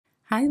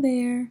Hi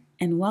there,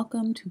 and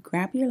welcome to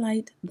Grab Your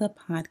Light, the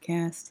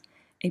podcast,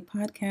 a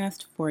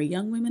podcast for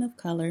young women of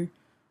color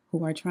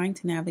who are trying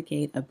to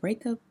navigate a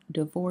breakup,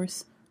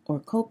 divorce,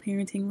 or co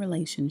parenting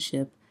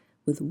relationship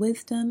with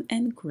wisdom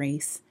and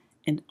grace,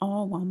 and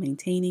all while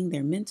maintaining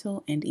their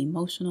mental and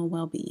emotional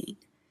well being.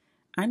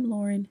 I'm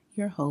Lauren,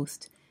 your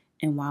host,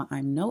 and while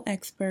I'm no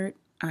expert,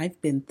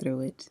 I've been through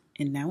it,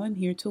 and now I'm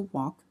here to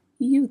walk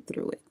you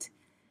through it.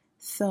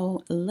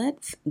 So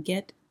let's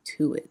get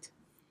to it.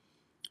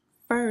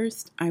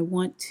 First, I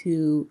want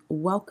to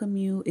welcome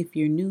you if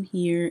you're new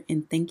here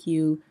and thank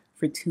you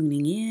for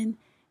tuning in.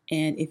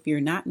 And if you're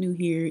not new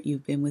here,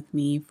 you've been with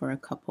me for a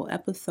couple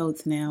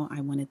episodes now.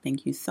 I want to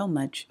thank you so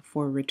much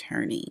for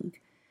returning.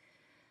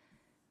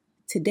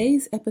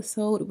 Today's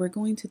episode, we're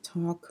going to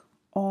talk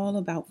all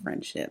about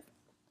friendship.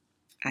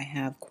 I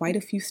have quite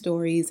a few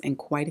stories and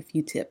quite a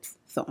few tips,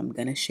 so I'm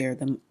going to share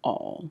them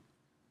all.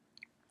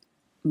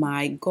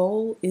 My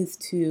goal is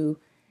to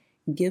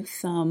give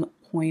some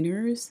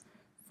pointers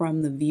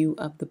from the view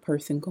of the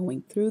person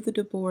going through the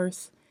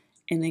divorce,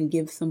 and then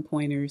give some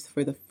pointers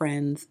for the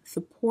friends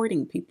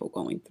supporting people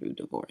going through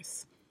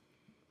divorce.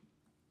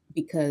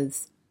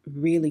 Because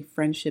really,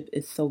 friendship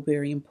is so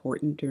very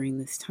important during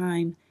this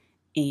time,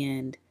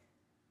 and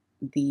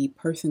the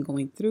person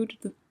going through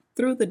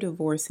the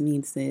divorce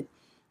needs it,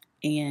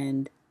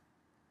 and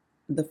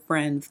the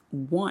friends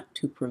want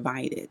to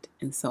provide it.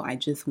 And so I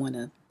just want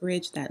to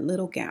bridge that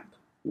little gap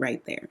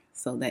right there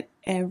so that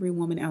every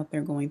woman out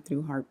there going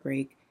through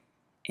heartbreak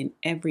and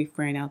every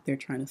friend out there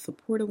trying to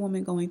support a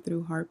woman going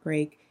through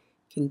heartbreak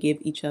can give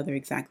each other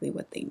exactly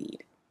what they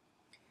need.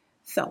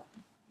 So,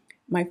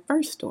 my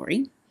first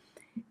story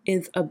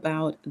is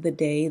about the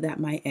day that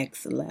my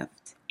ex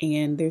left.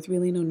 And there's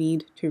really no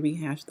need to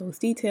rehash those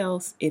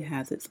details. It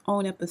has its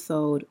own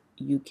episode.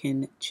 You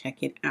can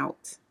check it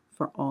out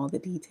for all the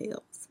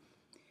details.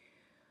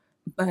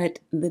 But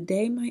the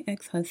day my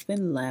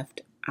ex-husband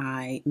left,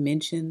 I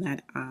mentioned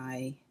that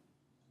I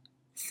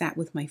sat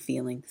with my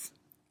feelings.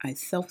 I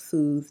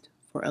self-soothed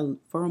for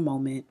a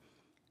moment.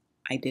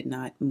 I did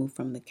not move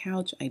from the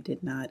couch. I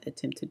did not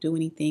attempt to do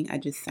anything. I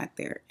just sat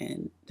there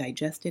and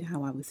digested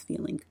how I was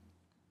feeling.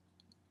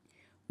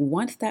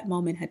 Once that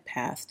moment had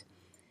passed,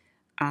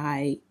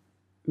 I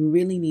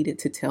really needed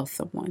to tell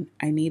someone.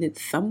 I needed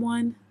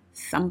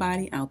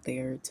somebody out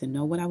there to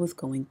know what I was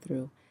going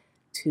through,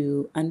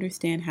 to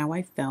understand how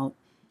I felt,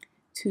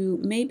 to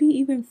maybe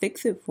even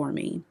fix it for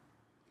me.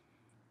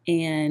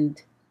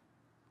 And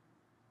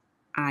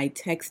I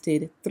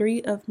texted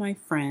 3 of my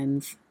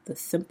friends the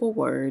simple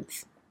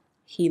words,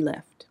 "He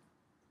left."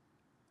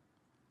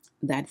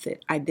 That's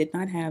it. I did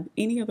not have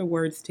any other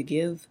words to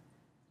give.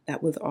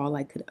 That was all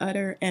I could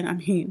utter. And I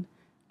mean,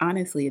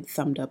 honestly, it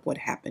summed up what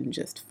happened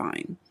just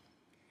fine.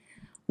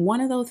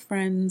 One of those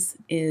friends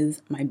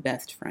is my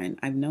best friend.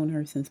 I've known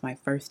her since my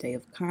first day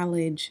of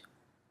college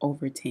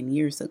over 10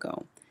 years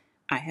ago.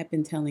 I have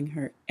been telling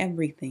her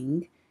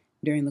everything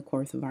during the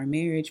course of our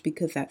marriage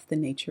because that's the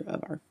nature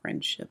of our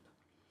friendship.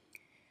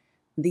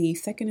 The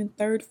second and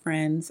third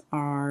friends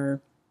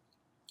are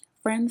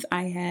friends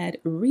I had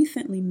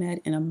recently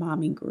met in a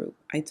mommy group.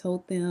 I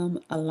told them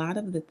a lot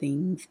of the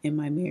things in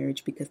my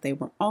marriage because they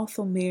were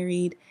also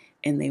married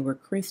and they were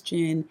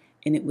Christian,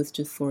 and it was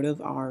just sort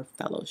of our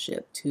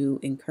fellowship to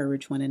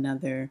encourage one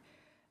another,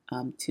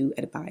 to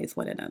advise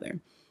one another.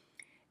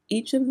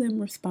 Each of them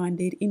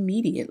responded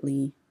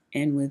immediately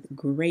and with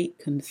great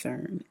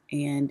concern,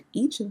 and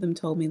each of them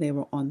told me they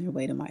were on their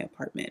way to my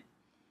apartment.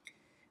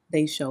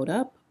 They showed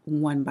up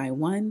one by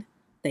one.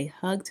 They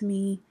hugged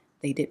me.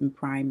 They didn't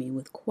pry me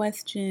with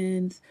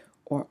questions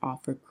or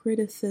offer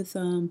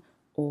criticism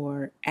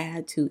or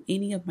add to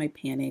any of my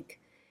panic.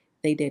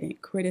 They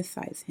didn't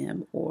criticize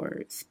him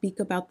or speak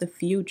about the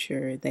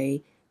future.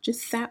 They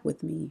just sat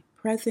with me,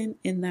 present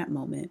in that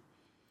moment.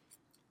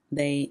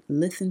 They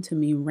listened to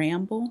me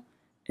ramble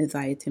as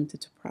I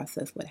attempted to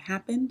process what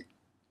happened.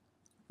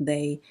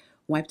 They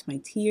wiped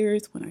my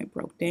tears when I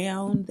broke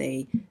down.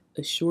 They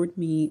assured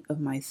me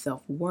of my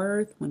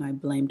self-worth when I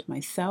blamed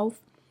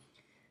myself.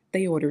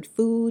 They ordered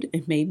food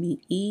and made me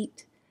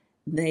eat.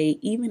 They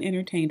even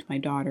entertained my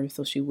daughter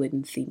so she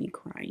wouldn't see me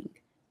crying.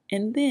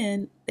 And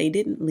then they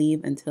didn't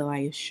leave until I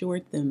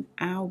assured them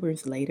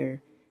hours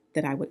later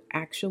that I would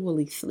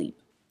actually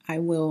sleep. I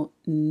will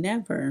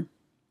never,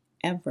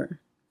 ever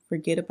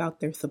forget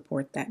about their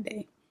support that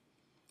day.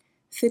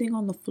 Sitting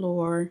on the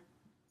floor,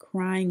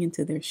 crying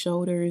into their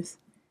shoulders,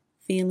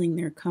 feeling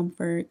their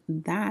comfort,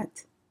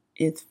 that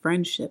is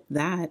friendship.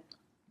 That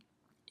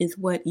is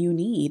what you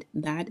need.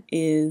 That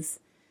is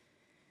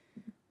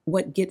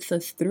what gets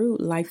us through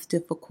life's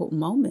difficult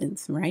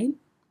moments, right?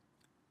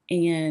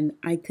 And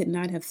I could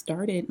not have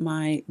started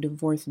my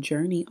divorce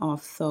journey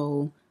off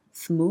so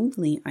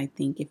smoothly, I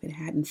think, if it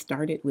hadn't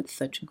started with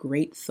such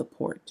great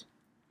support.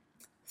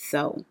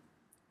 So,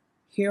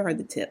 here are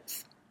the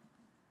tips.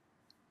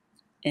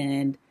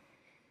 And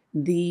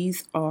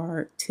these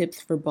are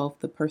tips for both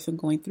the person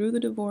going through the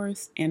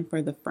divorce and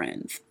for the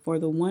friends. For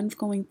the ones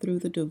going through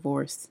the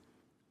divorce,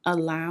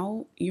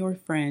 allow your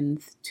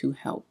friends to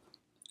help.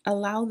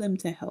 Allow them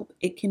to help.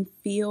 It can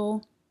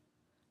feel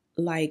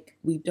like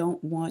we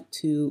don't want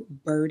to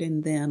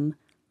burden them,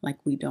 like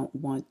we don't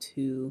want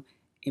to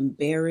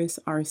embarrass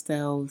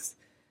ourselves,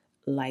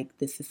 like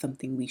this is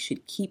something we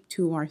should keep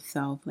to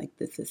ourselves, like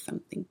this is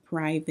something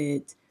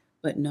private.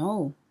 But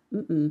no,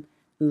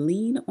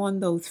 lean on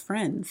those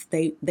friends.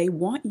 They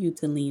want you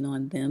to lean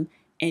on them,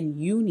 and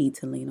you need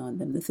to lean on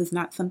them. This is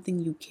not something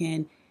you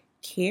can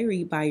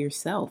carry by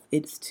yourself.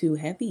 It's too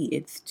heavy.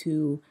 It's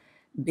too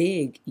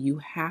big. You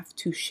have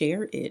to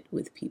share it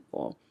with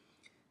people.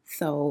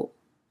 So,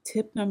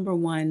 tip number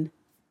one,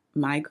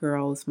 my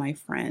girls, my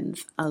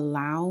friends,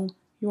 allow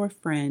your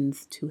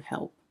friends to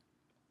help.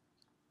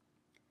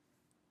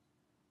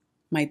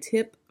 My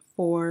tip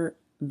for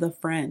the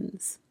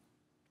friends,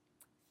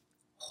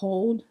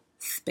 hold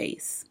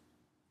space.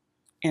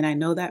 And I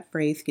know that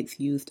phrase gets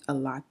used a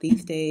lot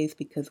these days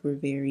because we're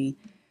very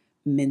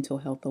mental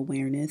health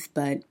awareness,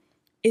 but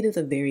it is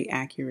a very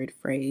accurate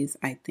phrase.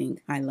 I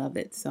think I love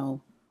it.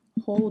 So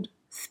hold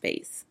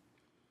space.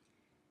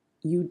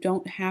 You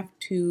don't have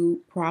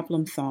to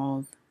problem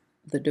solve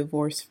the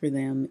divorce for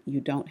them.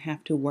 You don't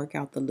have to work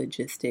out the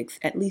logistics,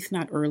 at least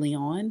not early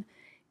on.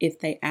 If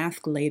they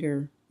ask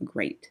later,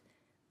 great.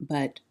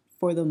 But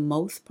for the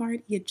most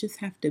part, you just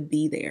have to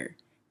be there.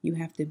 You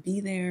have to be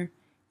there.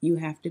 You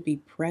have to be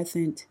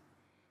present.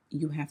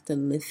 You have to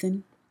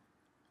listen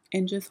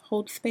and just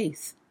hold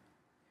space.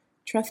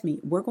 Trust me,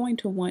 we're going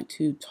to want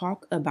to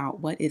talk about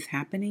what is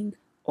happening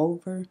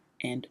over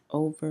and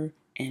over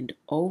and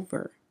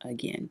over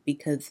again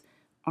because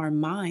our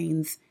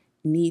minds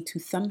need to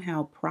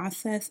somehow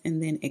process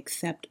and then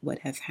accept what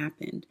has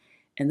happened.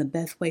 And the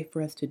best way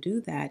for us to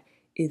do that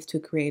is to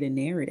create a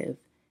narrative.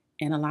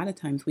 And a lot of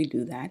times we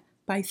do that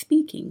by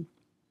speaking.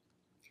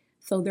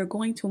 So they're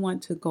going to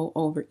want to go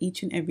over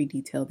each and every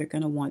detail. They're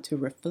going to want to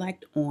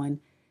reflect on,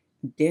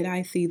 did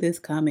I see this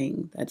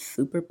coming? That's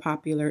super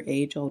popular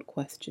age-old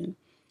question.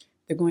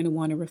 They're going to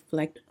want to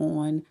reflect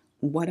on,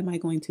 what am I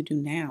going to do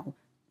now?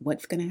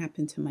 What's going to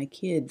happen to my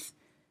kids?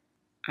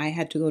 I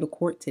had to go to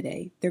court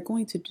today. They're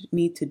going to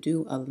need to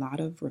do a lot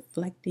of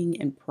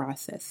reflecting and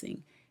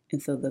processing.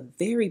 And so the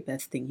very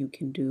best thing you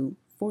can do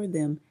for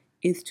them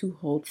is to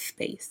hold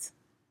space.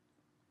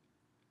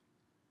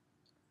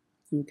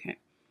 Okay.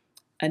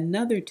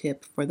 Another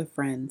tip for the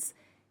friends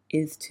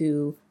is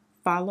to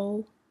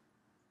follow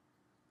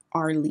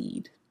our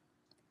lead.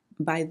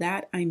 By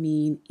that, I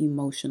mean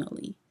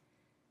emotionally.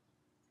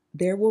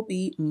 There will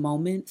be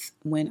moments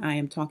when I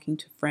am talking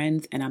to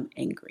friends and I'm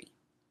angry,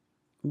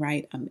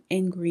 right? I'm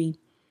angry.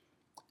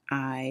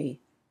 I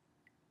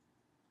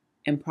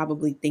am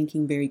probably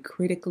thinking very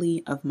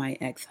critically of my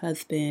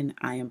ex-husband.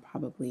 I am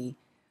probably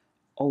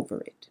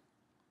over it.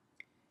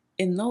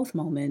 In those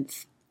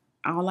moments,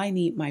 all I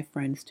need my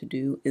friends to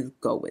do is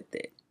go with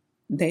it.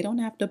 They don't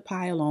have to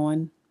pile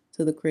on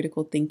to the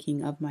critical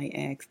thinking of my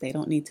ex. They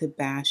don't need to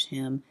bash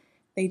him.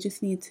 They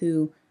just need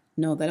to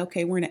know that,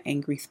 okay, we're in an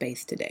angry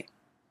space today.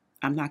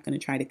 I'm not going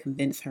to try to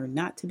convince her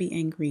not to be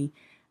angry.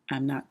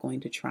 I'm not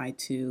going to try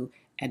to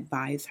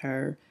advise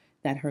her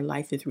that her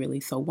life is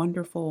really so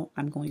wonderful.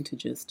 I'm going to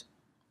just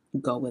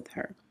go with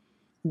her.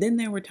 Then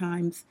there were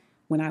times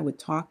when I would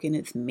talk and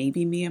it's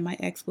maybe me and my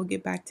ex will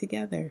get back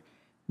together.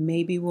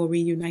 Maybe we'll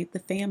reunite the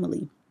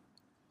family.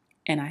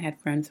 And I had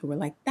friends who were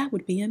like, that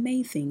would be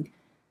amazing.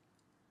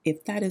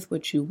 If that is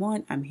what you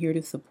want, I'm here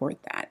to support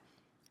that.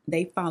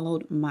 They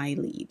followed my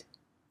lead.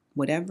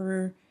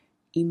 Whatever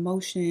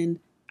emotion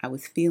I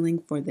was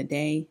feeling for the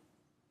day,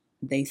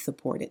 they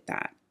supported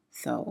that.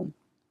 So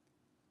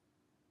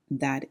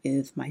that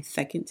is my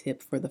second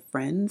tip for the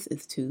friends,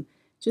 is to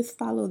just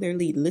follow their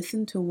lead.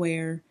 Listen to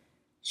where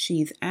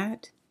she's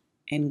at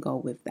and go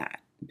with that.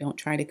 Don't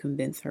try to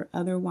convince her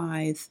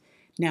otherwise.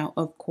 Now,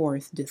 of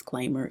course,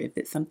 disclaimer, if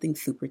it's something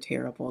super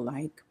terrible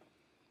like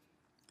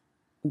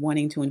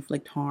wanting to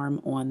inflict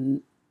harm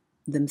on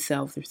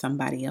themselves or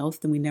somebody else,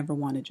 then we never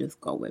want to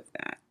just go with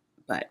that.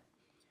 But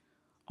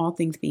all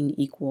things being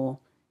equal,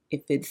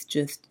 if it's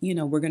just,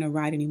 we're going to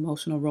ride an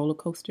emotional roller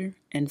coaster,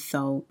 and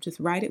so just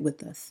ride it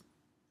with us.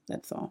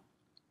 That's all.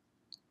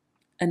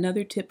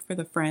 Another tip for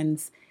the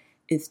friends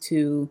is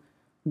to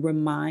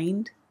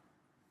remind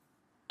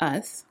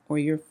us or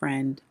your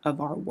friend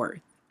of our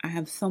worth. I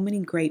have so many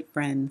great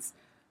friends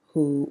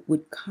who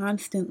would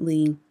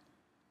constantly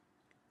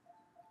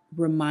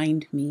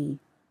remind me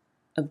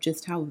of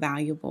just how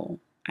valuable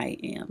I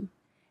am.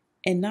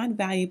 And not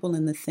valuable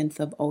in the sense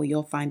of, oh,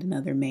 you'll find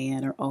another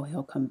man, or oh,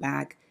 he'll come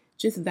back.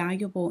 Just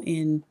valuable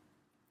in,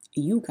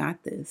 you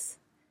got this.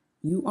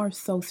 You are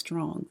so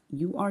strong.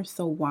 You are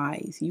so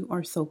wise. You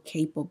are so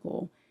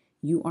capable.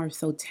 You are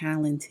so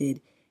talented.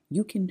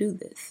 You can do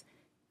this.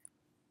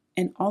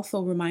 And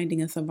also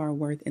reminding us of our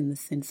worth in the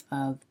sense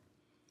of,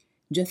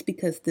 just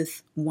because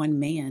this one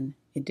man,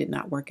 it did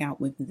not work out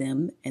with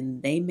them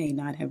and they may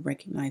not have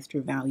recognized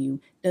your value,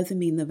 doesn't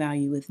mean the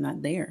value is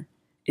not there.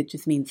 It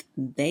just means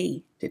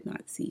they did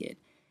not see it.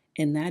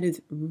 And that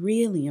is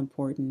really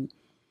important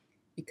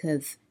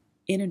because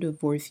in a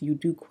divorce, you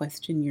do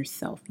question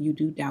yourself. You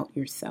do doubt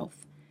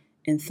yourself.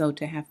 And so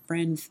to have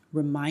friends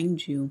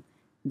remind you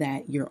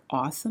that you're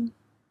awesome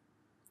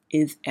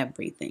is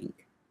everything.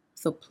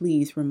 So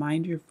please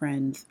remind your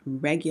friends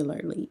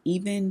regularly,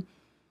 even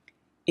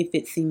if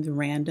it seems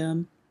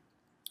random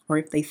or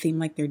if they seem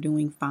like they're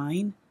doing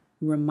fine,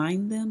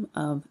 remind them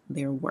of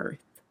their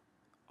worth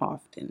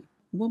often.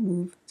 We'll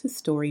move to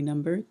story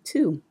number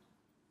 2.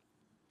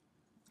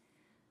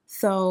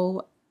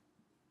 So,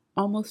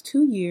 almost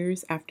 2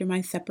 years after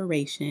my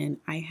separation,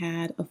 I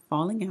had a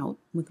falling out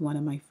with one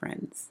of my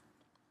friends.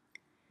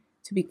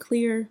 To be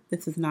clear,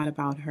 this is not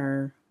about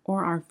her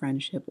or our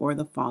friendship or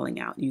the falling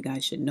out. You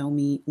guys should know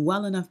me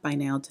well enough by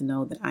now to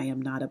know that I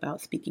am not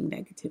about speaking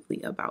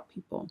negatively about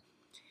people.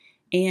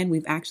 And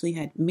we've actually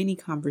had many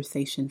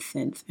conversations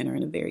since and are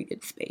in a very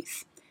good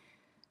space.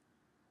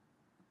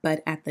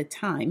 But at the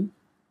time,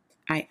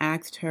 I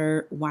asked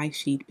her why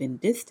she'd been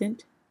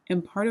distant,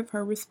 and part of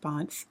her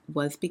response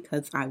was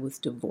because I was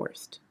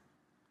divorced.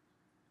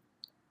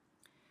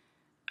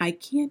 I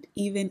can't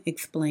even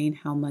explain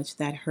how much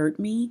that hurt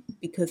me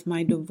because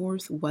my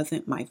divorce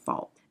wasn't my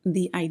fault.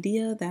 The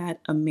idea that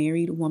a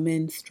married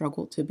woman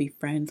struggled to be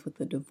friends with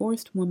a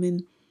divorced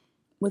woman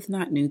was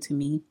not new to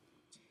me.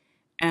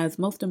 As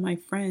most of my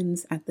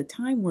friends at the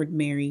time were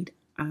married,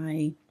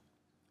 I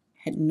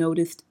had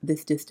noticed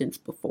this distance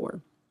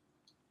before.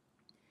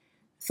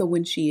 So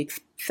when she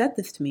said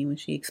this to me, when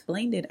she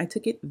explained it, I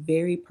took it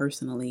very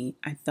personally.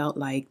 I felt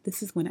like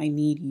this is when I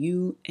need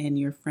you and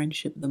your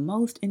friendship the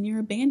most, and you're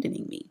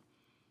abandoning me.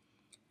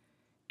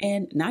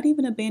 And not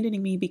even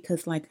abandoning me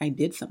because, like, I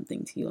did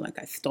something to you, like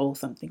I stole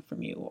something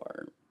from you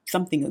or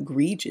something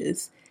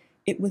egregious.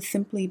 It was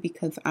simply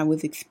because I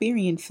was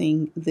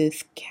experiencing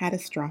this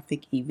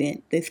catastrophic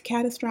event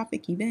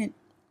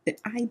that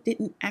I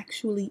didn't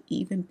actually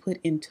even put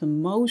into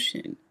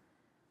motion.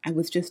 I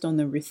was just on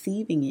the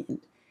receiving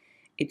end.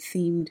 It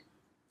seemed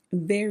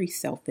very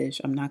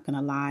selfish, I'm not going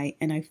to lie,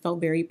 and I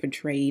felt very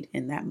betrayed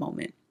in that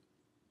moment.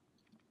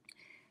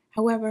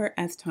 However,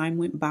 as time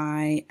went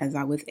by, as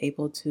I was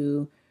able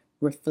to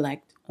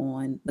reflect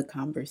on the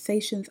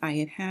conversations I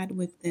had had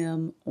with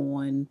them,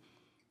 on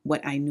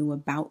what I knew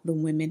about the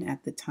women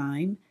at the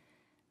time,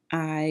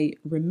 I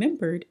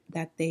remembered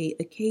that they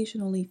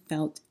occasionally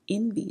felt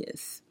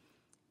envious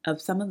of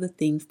some of the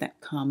things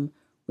that come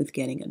with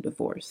getting a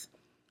divorce.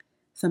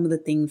 Some of the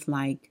things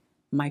like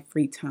my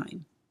free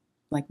time,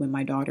 like when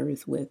my daughter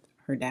is with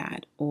her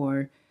dad,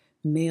 or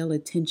male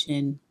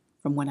attention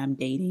from when I'm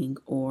dating,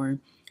 or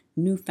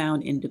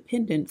newfound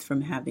independence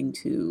from having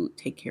to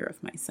take care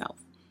of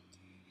myself.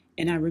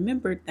 And I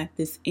remembered that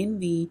this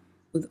envy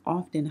was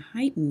often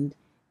heightened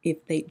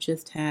if they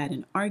just had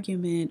an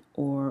argument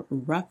or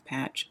rough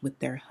patch with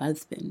their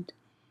husband.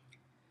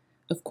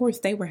 Of course,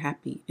 they were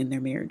happy in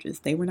their marriages.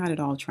 They were not at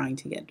all trying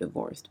to get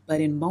divorced.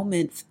 But in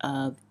moments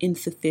of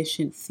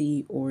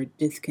insufficiency or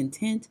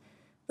discontent,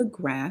 the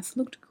grass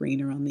looked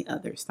greener on the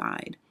other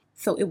side.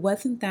 So it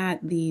wasn't that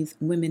these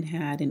women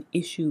had an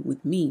issue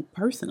with me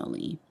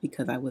personally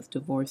because I was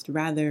divorced.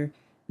 Rather,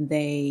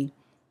 they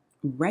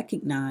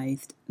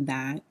recognized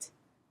that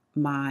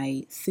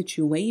my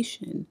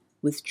situation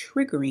was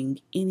triggering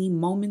any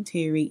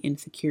momentary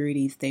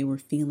insecurities they were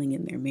feeling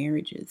in their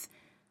marriages.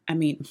 I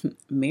mean,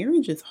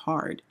 marriage is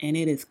hard and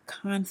it is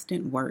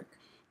constant work,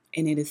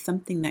 and it is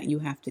something that you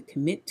have to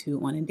commit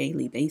to on a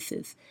daily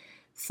basis.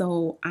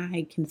 So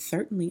I can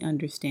certainly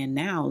understand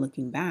now,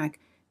 looking back,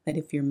 that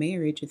if your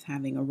marriage is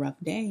having a rough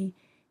day,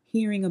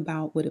 hearing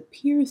about what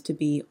appears to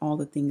be all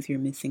the things you're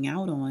missing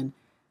out on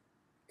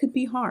could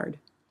be hard.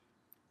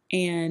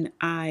 And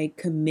I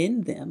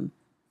commend them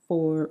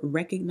for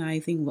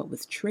recognizing what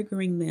was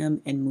triggering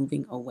them and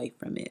moving away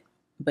from it.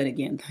 But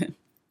again,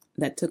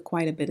 that took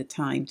quite a bit of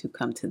time to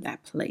come to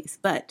that place.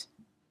 But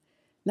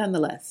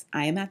nonetheless,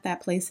 I am at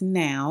that place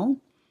now.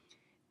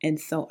 And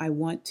so I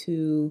want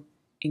to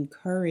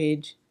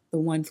encourage the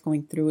ones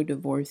going through a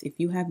divorce. If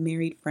you have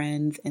married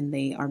friends and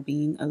they are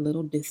being a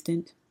little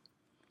distant,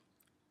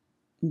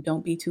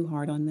 don't be too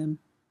hard on them.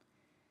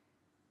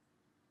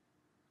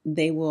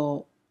 They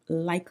will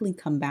likely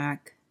come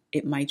back.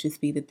 It might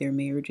just be that their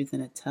marriage is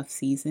in a tough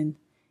season.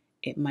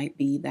 It might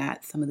be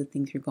that some of the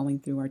things you're going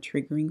through are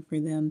triggering for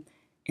them.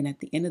 And at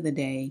the end of the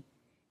day,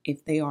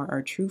 if they are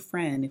our true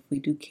friend, if we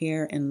do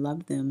care and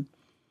love them,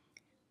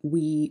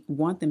 we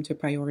want them to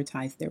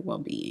prioritize their well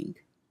being.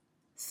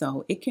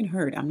 So it can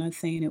hurt. I'm not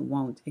saying it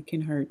won't. It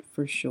can hurt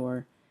for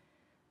sure.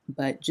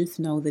 But just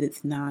know that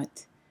it's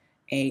not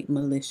a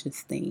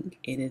malicious thing.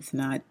 It is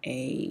not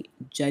a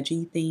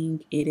judgy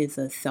thing. It is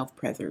a self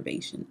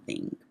preservation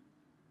thing.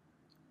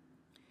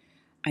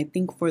 I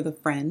think for the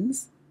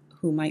friends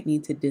who might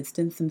need to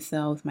distance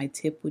themselves, my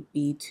tip would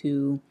be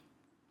to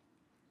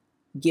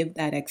give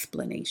that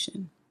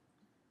explanation,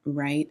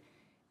 right?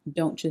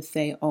 Don't just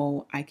say,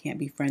 oh, I can't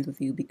be friends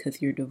with you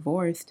because you're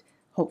divorced.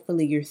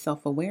 Hopefully, you're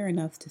self aware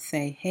enough to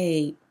say,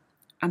 hey,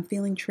 I'm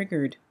feeling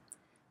triggered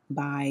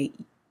by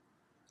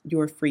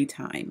your free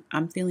time.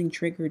 I'm feeling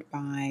triggered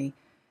by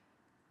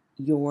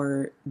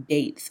your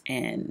dates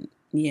and,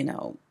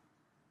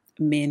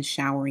 men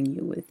showering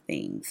you with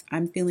things.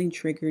 I'm feeling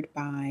triggered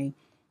by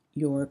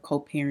your co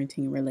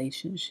parenting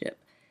relationship.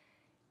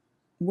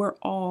 we're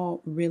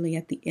all really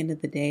at the end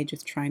of the day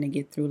just trying to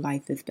get through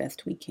life as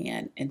best we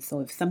can. And so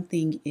if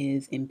something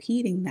is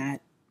impeding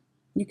that,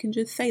 you can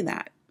just say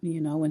that,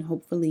 and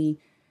hopefully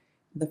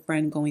the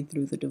friend going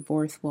through the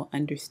divorce will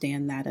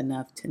understand that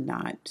enough to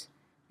not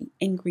be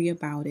angry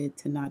about it,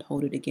 to not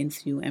hold it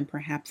against you, and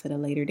perhaps at a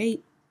later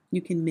date,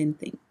 you can mend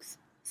things.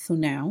 So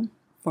now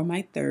for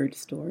my third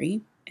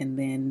story, and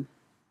then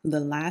the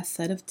last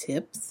set of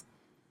tips,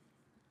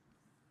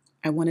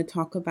 I want to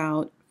talk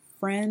about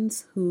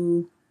friends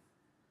who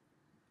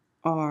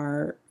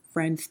are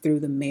friends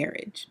through the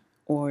marriage,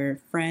 or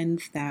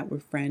friends that were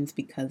friends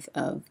because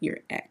of your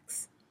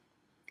ex.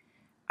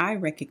 I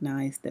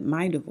recognized that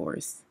my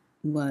divorce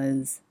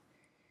was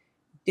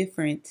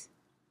different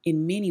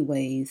in many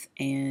ways,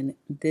 and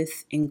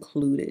this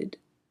included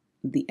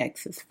the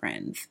ex's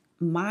friends.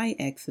 My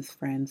ex's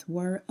friends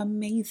were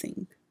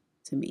amazing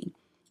to me,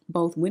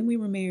 both when we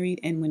were married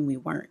and when we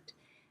weren't.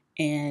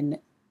 And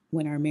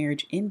when our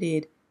marriage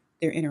ended,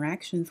 their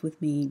interactions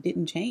with me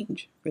didn't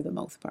change for the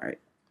most part.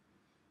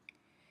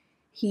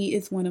 He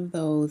is one of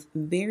those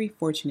very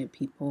fortunate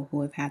people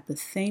who have had the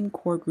same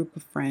core group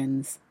of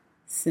friends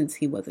since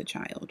he was a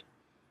child.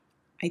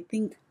 I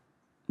think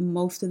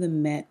most of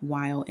them met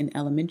while in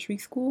elementary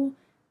school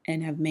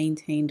and have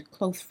maintained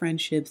close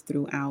friendships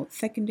throughout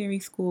secondary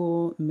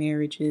school,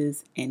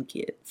 marriages, and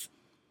kids.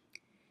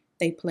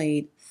 They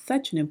played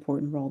such an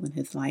important role in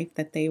his life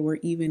that they were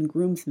even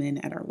groomsmen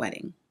at our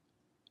wedding.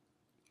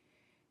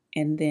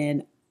 And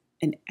then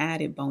an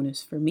added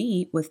bonus for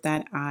me was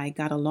that I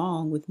got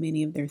along with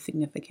many of their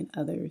significant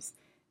others.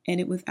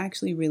 And it was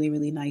actually really,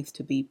 really nice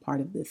to be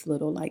part of this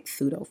little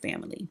pseudo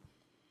family.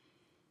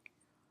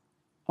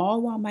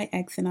 All while my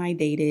ex and I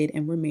dated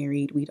and were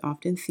married, we'd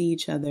often see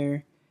each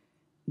other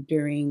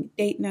during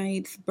date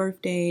nights,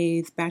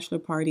 birthdays, bachelor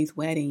parties,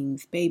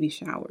 weddings, baby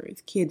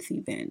showers, kids'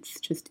 events,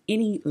 just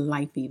any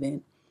life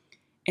event.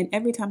 And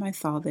every time I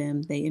saw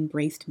them, they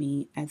embraced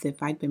me as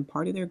if I'd been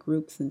part of their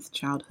group since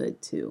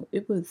childhood too.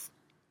 It was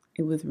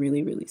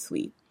really, really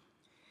sweet.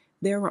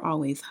 There were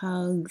always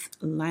hugs,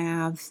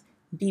 laughs,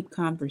 deep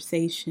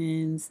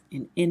conversations,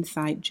 and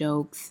inside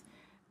jokes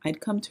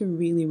I'd come to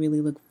really,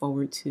 really look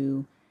forward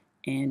to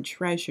and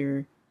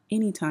treasure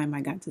any time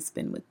I got to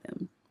spend with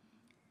them.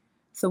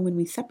 So when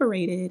we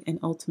separated and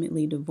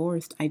ultimately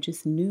divorced, I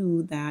just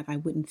knew that I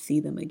wouldn't see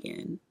them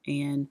again.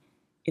 And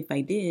if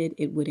I did,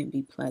 it wouldn't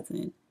be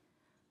pleasant.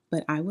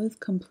 But I was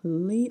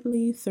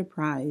completely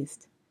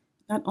surprised.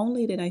 Not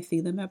only did I see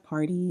them at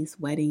parties,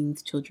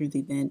 weddings, children's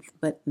events,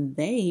 but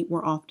they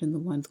were often the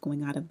ones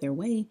going out of their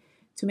way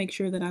to make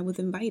sure that I was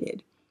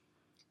invited.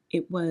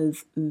 It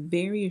was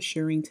very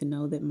assuring to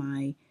know that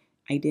my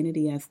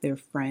identity as their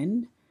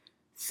friend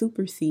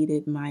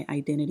superseded my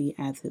identity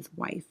as his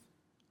wife,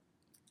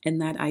 and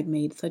that I'd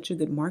made such a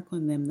good mark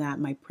on them that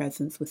my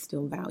presence was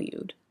still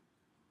valued.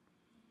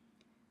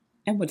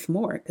 And what's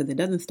more, because it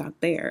doesn't stop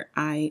there,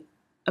 I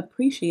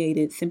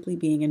appreciated simply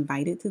being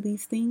invited to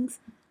these things,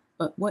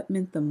 but what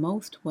meant the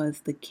most was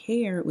the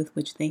care with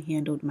which they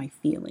handled my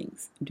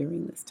feelings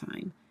during this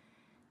time.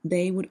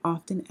 They would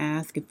often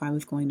ask if I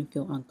was going to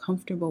feel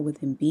uncomfortable with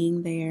him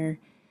being there,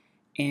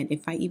 and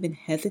if I even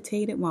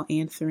hesitated while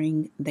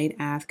answering, they'd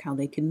ask how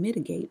they could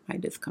mitigate my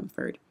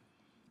discomfort.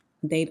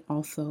 They'd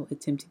also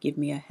attempt to give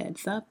me a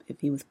heads up if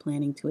he was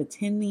planning to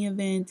attend the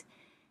event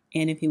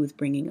and if he was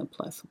bringing a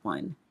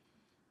 +1.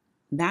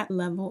 That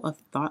level of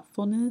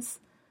thoughtfulness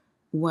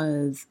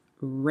was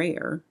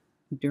rare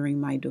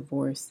during my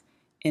divorce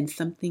and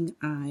something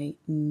I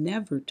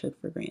never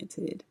took for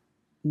granted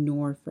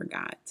nor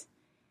forgot.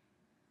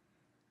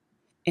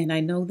 And I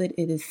know that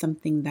it is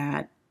something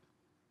that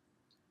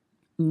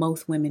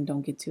most women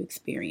don't get to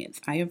experience.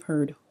 I have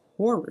heard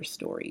horror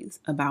stories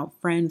about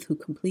friends who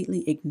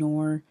completely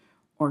ignore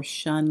or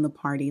shun the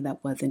party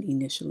that wasn't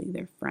initially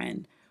their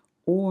friend,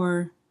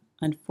 or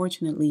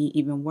unfortunately,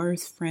 even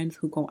worse, friends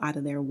who go out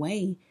of their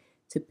way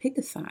to pick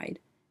a side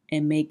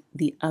and make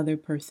the other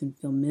person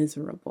feel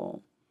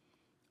miserable.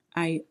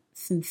 I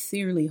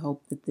sincerely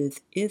hope that this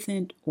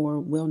isn't or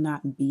will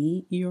not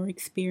be your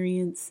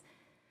experience.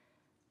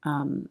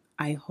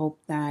 I hope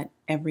that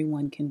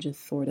everyone can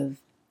just sort of,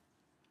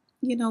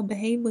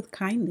 behave with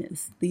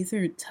kindness. These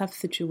are tough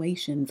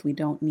situations. We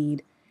don't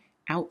need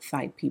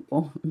outside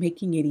people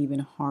making it even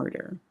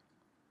harder.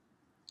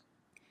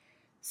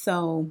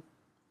 So,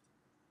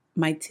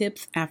 my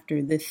tips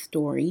after this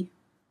story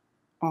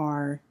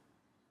are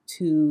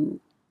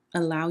to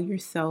allow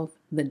yourself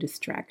the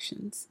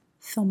distractions.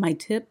 So, my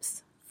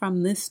tips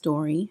from this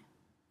story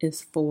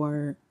is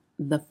for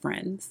the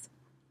friends.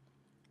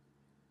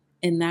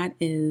 And that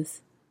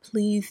is,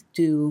 please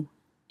do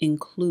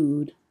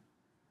include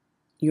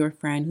your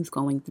friend who's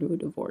going through a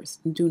divorce.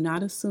 Do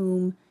not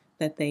assume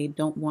that they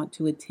don't want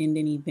to attend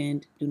an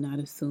event. Do not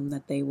assume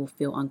that they will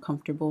feel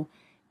uncomfortable.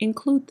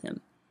 Include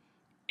them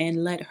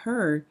and let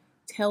her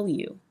tell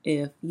you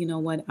if, you know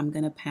what, I'm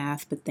going to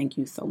pass, but thank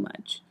you so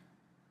much.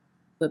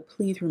 But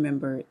please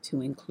remember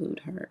to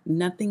include her.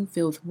 Nothing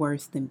feels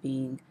worse than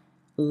being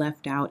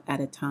left out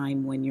at a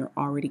time when you're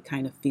already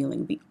kind of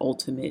feeling the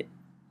ultimate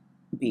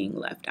being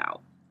left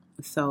out.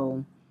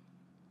 So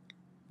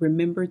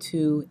remember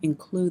to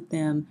include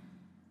them.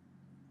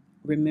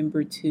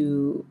 Remember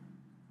to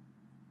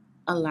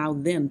allow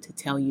them to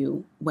tell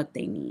you what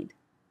they need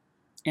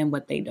and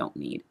what they don't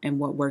need, and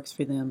what works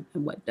for them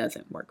and what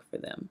doesn't work for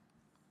them.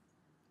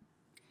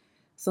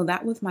 So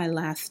that was my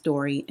last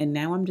story. And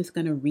now I'm just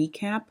going to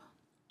recap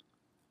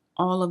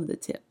all of the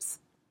tips.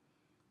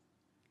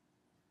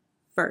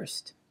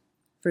 First,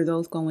 for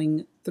those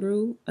going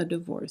through a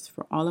divorce,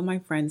 for all of my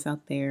friends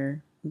out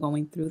there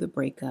going through the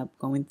breakup,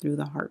 going through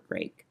the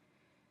heartbreak,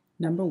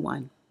 number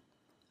one,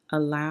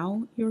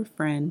 allow your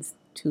friends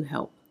to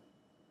help.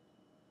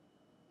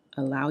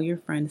 Allow your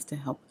friends to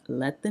help.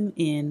 Let them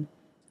in.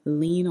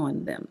 Lean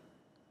on them.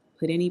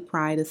 Put any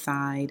pride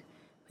aside.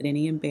 Put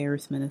any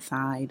embarrassment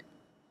aside.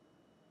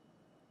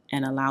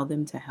 And allow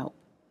them to help.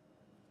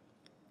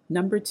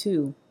 Number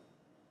two,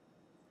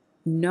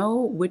 know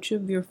which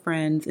of your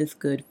friends is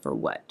good for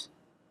what.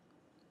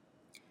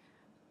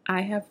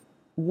 I have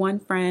one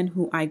friend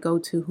who I go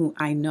to who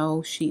I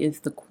know she is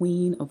the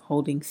queen of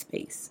holding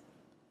space.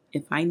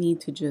 If I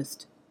need to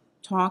just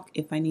talk,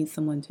 if I need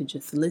someone to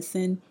just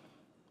listen,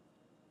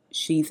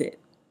 she's it.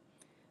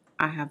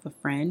 I have a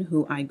friend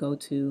who I go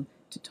to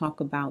talk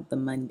about the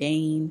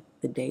mundane,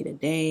 the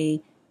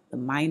day-to-day, the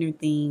minor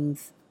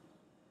things.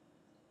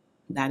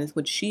 That is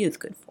what she is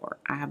good for.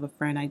 I have a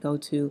friend I go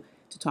to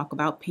talk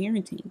about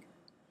parenting.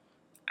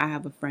 I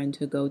have a friend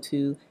to go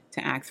to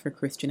ask for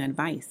Christian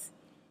advice.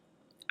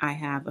 I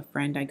have a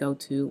friend I go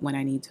to when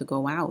I need to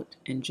go out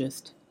and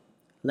just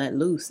let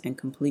loose and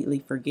completely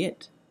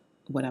forget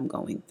what I'm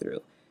going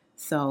through.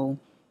 So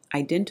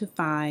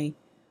identify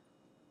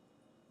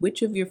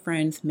which of your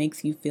friends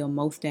makes you feel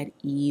most at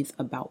ease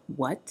about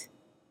what,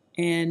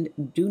 and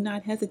do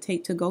not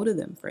hesitate to go to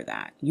them for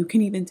that. You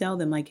can even tell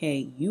them like,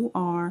 hey, you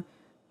are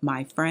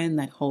my friend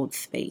that holds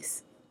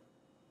space.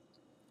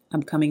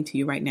 I'm coming to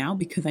you right now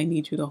because I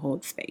need you to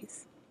hold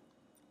space.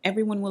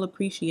 Everyone will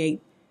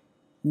appreciate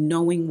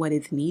knowing what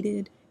is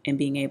needed and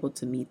being able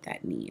to meet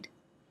that need.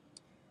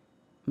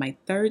 My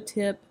third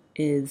tip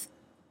is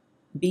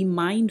be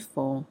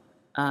mindful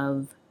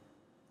of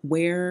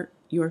where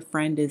your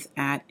friend is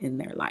at in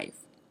their life.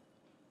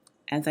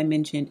 As I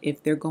mentioned,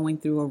 if they're going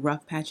through a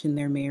rough patch in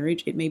their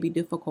marriage, it may be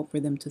difficult for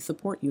them to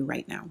support you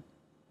right now.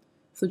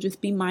 So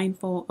just be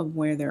mindful of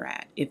where they're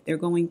at. If they're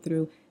going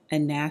through a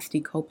nasty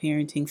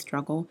co-parenting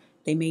struggle,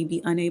 they may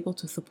be unable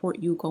to support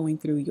you going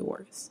through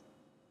yours.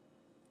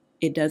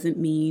 It doesn't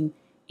mean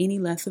any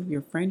less of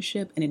your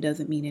friendship, and it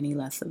doesn't mean any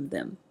less of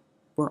them.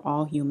 We're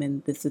all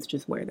human. This is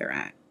just where they're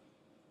at.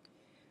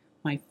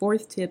 My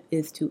fourth tip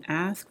is to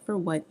ask for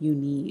what you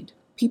need.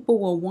 People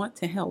will want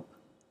to help,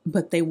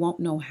 but they won't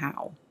know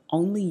how.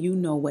 Only you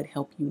know what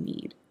help you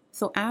need.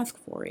 So ask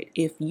for it.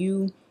 If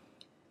you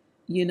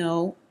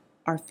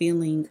are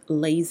feeling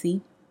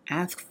lazy,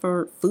 ask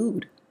for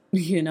food.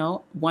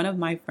 One of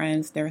my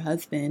friends, their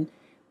husband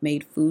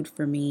made food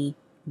for me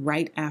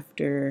right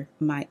after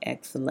my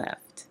ex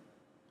left.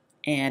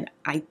 And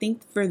I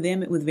think for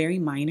them, it was very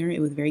minor. It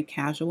was very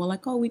casual.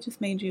 Like, oh, we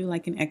just made you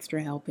like an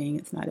extra helping.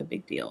 It's not a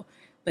big deal.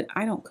 But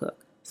I don't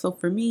cook. So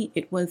for me,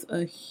 it was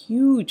a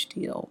huge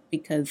deal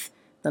because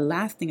the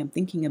last thing I'm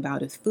thinking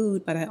about is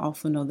food, but I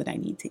also know that I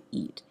need to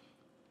eat.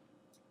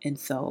 And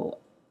so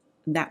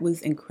that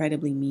was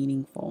incredibly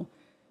meaningful.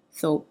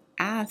 So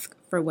ask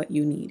for what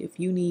you need. If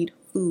you need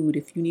food,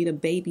 if you need a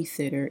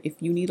babysitter,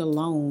 if you need a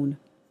loan,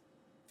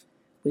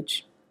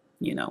 which,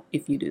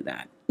 if you do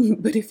that.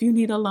 But if you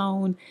need a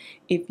loan,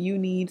 if you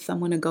need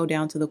someone to go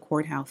down to the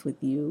courthouse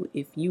with you,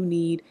 if you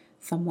need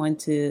someone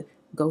to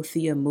go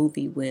see a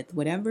movie with,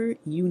 whatever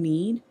you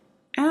need,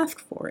 ask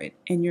for it.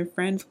 And your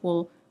friends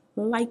will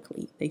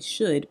they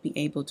should be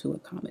able to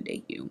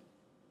accommodate you.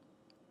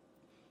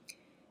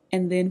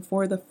 And then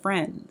for the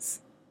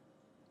friends,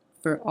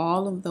 for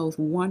all of those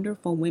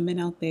wonderful women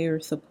out there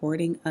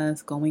supporting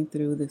us going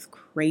through this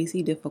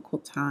crazy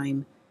difficult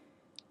time,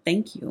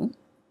 thank you.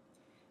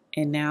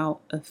 And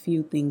now a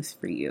few things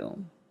for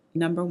you.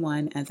 Number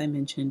one, as I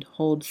mentioned,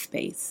 hold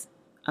space.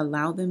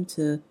 Allow them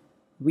to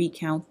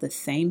recount the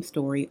same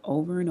story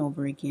over and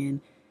over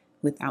again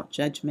without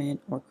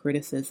judgment or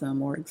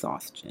criticism or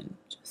exhaustion.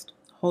 Just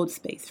hold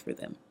space for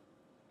them.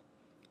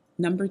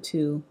 Number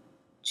two,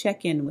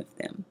 check in with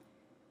them.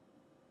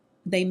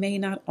 They may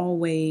not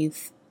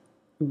always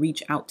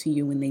reach out to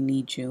you when they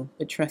need you,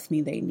 but trust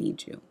me, they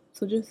need you.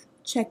 So just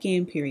check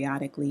in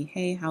periodically.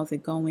 Hey, how's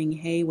it going?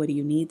 Hey, what do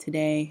you need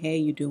today? Hey,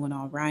 you doing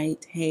all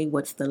right? Hey,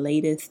 what's the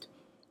latest?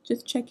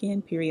 Just check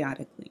in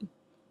periodically.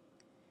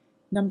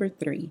 Number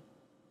three,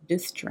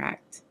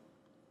 distract.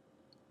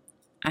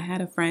 I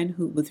had a friend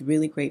who was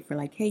really great for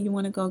like, hey, you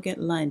want to go get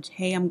lunch?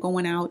 Hey, I'm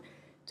going out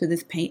to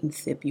this paint and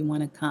sip. You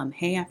want to come?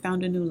 Hey, I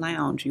found a new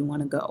lounge. You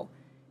want to go?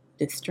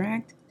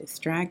 Distract,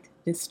 distract,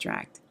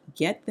 distract.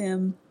 Get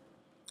them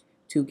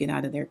to get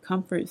out of their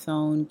comfort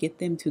zone, get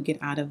them to get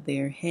out of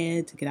their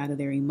head, to get out of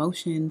their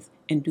emotions,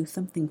 and do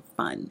something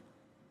fun.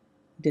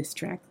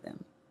 Distract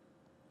them.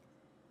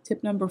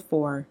 Tip number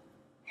 4,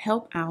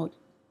 help out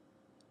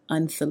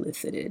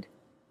unsolicited.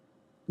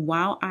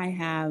 While I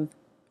have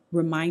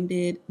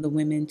reminded the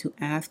women to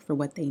ask for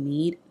what they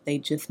need. They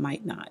just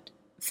might not.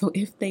 So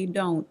if they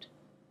don't,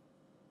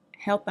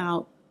 help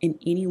out in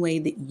any way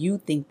that you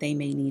think they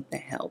may need the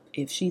help.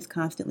 If she's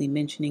constantly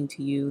mentioning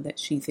to you that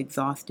she's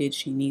exhausted,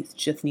 she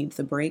just needs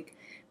a break,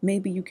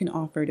 maybe you can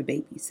offer to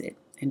babysit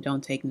and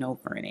don't take no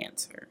for an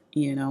answer,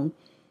 you know?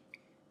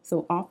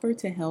 So offer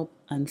to help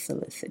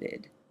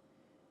unsolicited.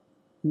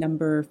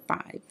 Number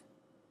 5,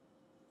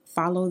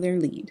 follow their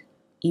lead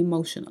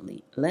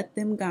emotionally. Let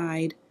them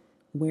guide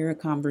where a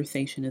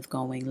conversation is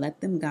going.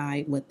 Let them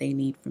guide what they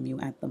need from you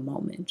at the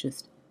moment.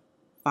 Just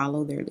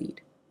follow their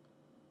lead.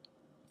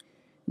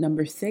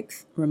 Number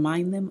 6,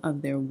 remind them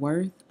of their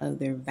worth, of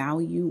their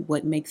value,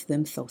 what makes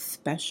them so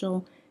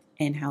special,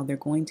 and how they're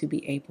going to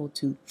be able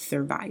to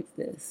survive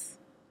this.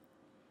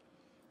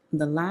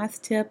 The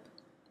last tip,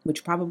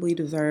 which probably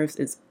deserves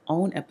its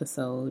own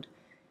episode,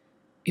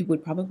 it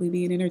would probably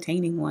be an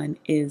entertaining one,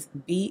 is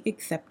be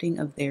accepting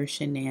of their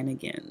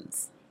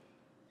shenanigans.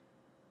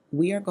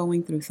 We are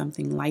going through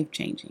something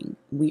life-changing.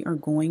 We are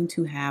going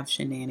to have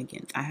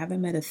shenanigans. I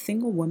haven't met a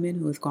single woman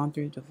who has gone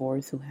through a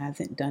divorce who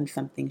hasn't done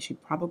something she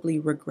probably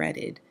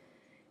regretted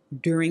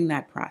during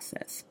that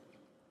process.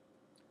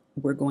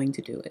 We're going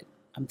to do it.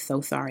 I'm so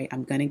sorry.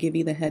 I'm going to give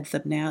you the heads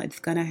up now. It's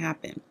going to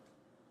happen.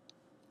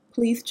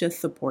 Please just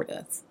support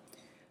us.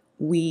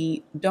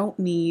 We don't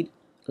need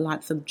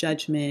lots of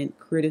judgment,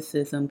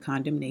 criticism,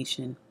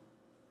 condemnation.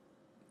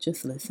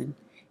 Just listen.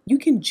 You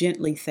can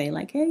gently say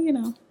like, hey,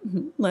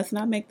 let's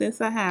not make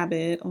this a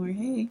habit, or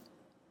hey,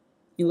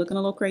 you're looking a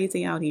little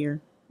crazy out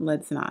here.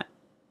 Let's not.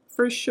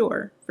 For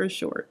sure,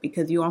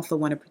 because you also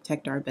want to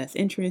protect our best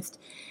interest.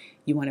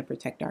 You want to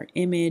protect our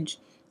image.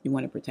 You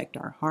want to protect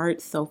our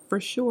hearts. So for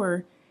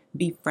sure,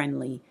 be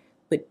friendly,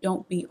 but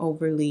don't be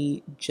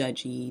overly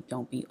judgy.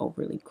 Don't be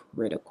overly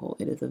critical.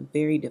 It is a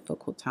very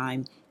difficult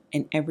time,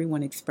 and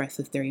everyone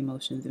expresses their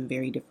emotions in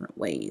very different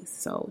ways.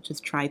 So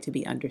just try to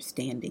be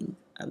understanding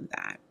of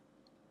that.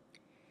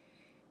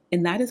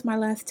 And that is my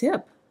last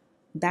tip.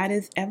 That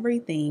is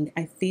everything.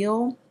 I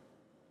feel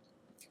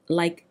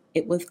like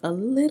it was a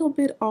little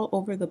bit all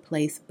over the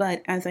place,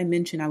 but as I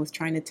mentioned, I was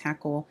trying to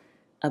tackle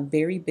a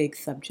very big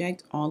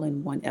subject all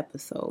in one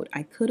episode.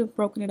 I could have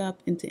broken it up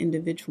into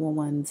individual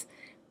ones,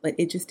 but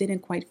it just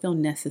didn't quite feel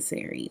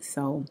necessary.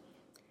 So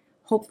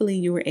hopefully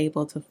you were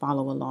able to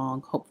follow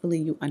along. Hopefully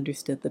you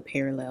understood the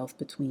parallels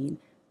between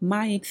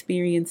my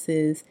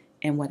experiences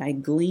and what I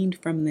gleaned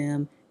from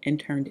them and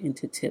turned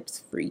into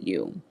tips for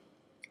you.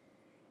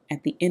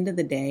 At the end of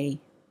the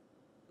day,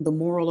 the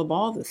moral of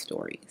all the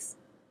stories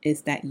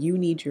is that you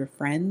need your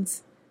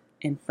friends,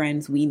 and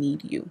friends, we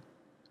need you.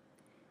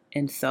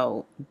 And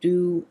so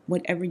do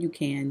whatever you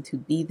can to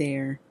be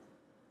there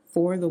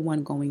for the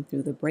one going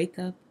through the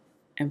breakup,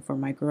 and for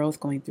my girls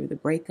going through the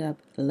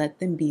breakup. Let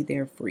them be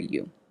there for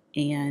you.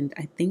 And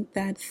I think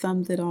that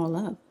sums it all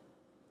up.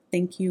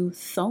 Thank you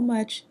so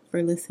much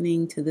for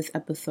listening to this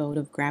episode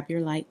of Grab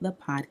Your Light, the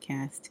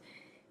podcast.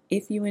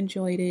 If you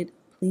enjoyed it,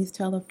 please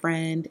tell a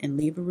friend and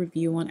leave a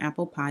review on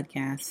Apple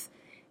Podcasts.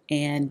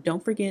 And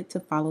don't forget to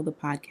follow the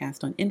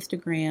podcast on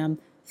Instagram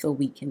so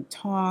we can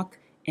talk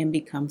and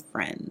become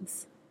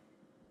friends.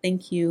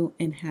 Thank you,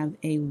 and have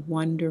a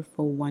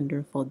wonderful,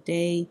 wonderful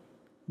day,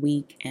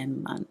 week,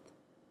 and month.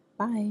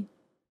 Bye.